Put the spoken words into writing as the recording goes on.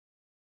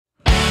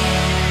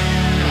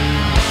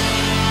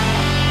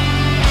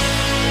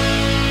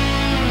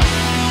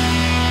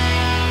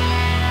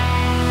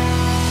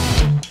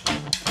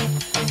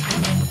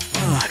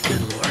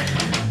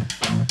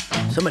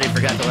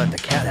forgot to let the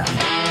cat out.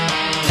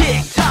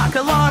 Tick-tock,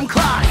 alarm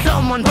clock,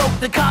 someone broke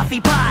the coffee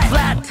pot.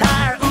 Flat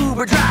tire,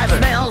 Uber driver,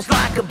 smells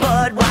like a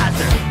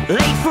Budweiser.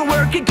 Late for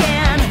work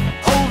again,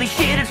 holy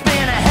shit, it's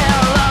been a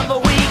hell of a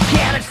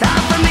weekend. It's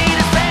time for me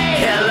to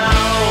say hello,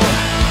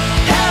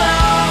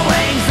 hello,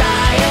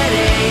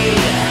 anxiety.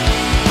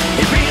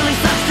 It really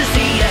sucks to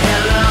see you.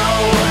 Hello,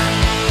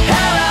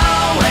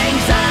 hello,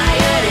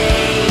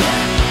 anxiety.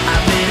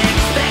 I've been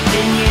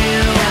expecting you.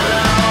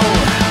 Hello.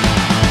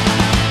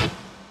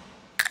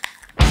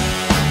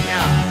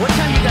 Now, what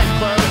time you guys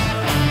close?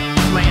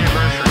 It's my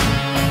anniversary.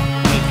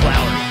 Eat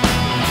flowers.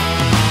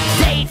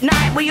 Date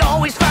night, we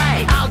always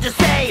fight. I'll just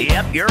say,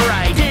 Yep, you're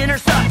right. dinner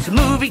sucks,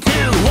 movie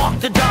too. Walk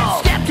the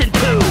dog, stepped in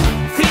poo.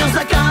 Feels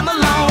like I'm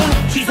alone.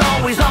 She's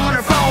always on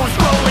her phone,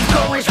 scrolling,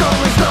 scrolling,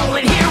 scrolling,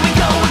 scrolling. Here we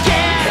go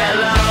again.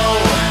 Hello,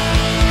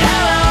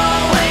 hello,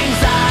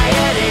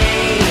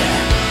 anxiety.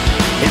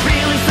 It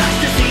really sucks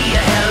to see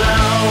you.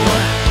 Hello,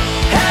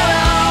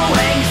 hello,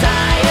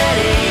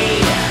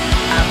 anxiety.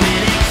 I've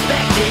been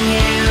expecting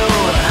you.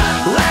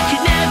 I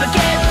could never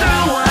get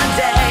through one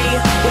day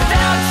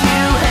without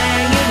you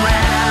hanging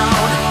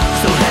round.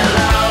 So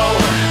hello,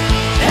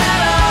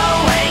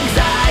 hello,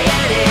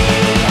 anxiety.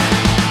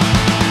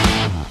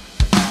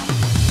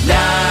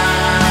 Na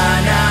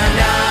na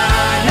na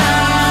na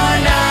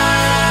na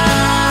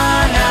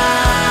na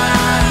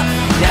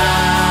na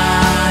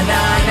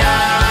na na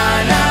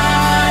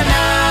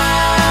na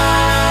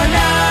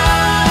na.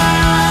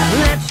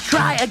 Let's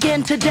try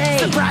again today.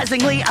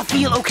 Surprisingly, I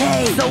feel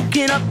okay.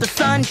 Soaking up the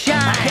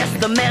sunshine. I guess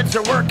the meds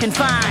are working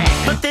fine.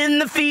 But then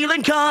the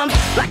feeling comes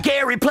like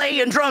Gary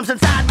playing drums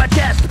inside my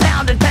chest.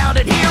 Pounding,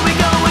 pounding. Here we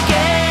go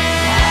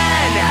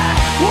again.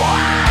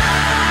 Wow.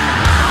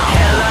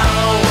 Hello.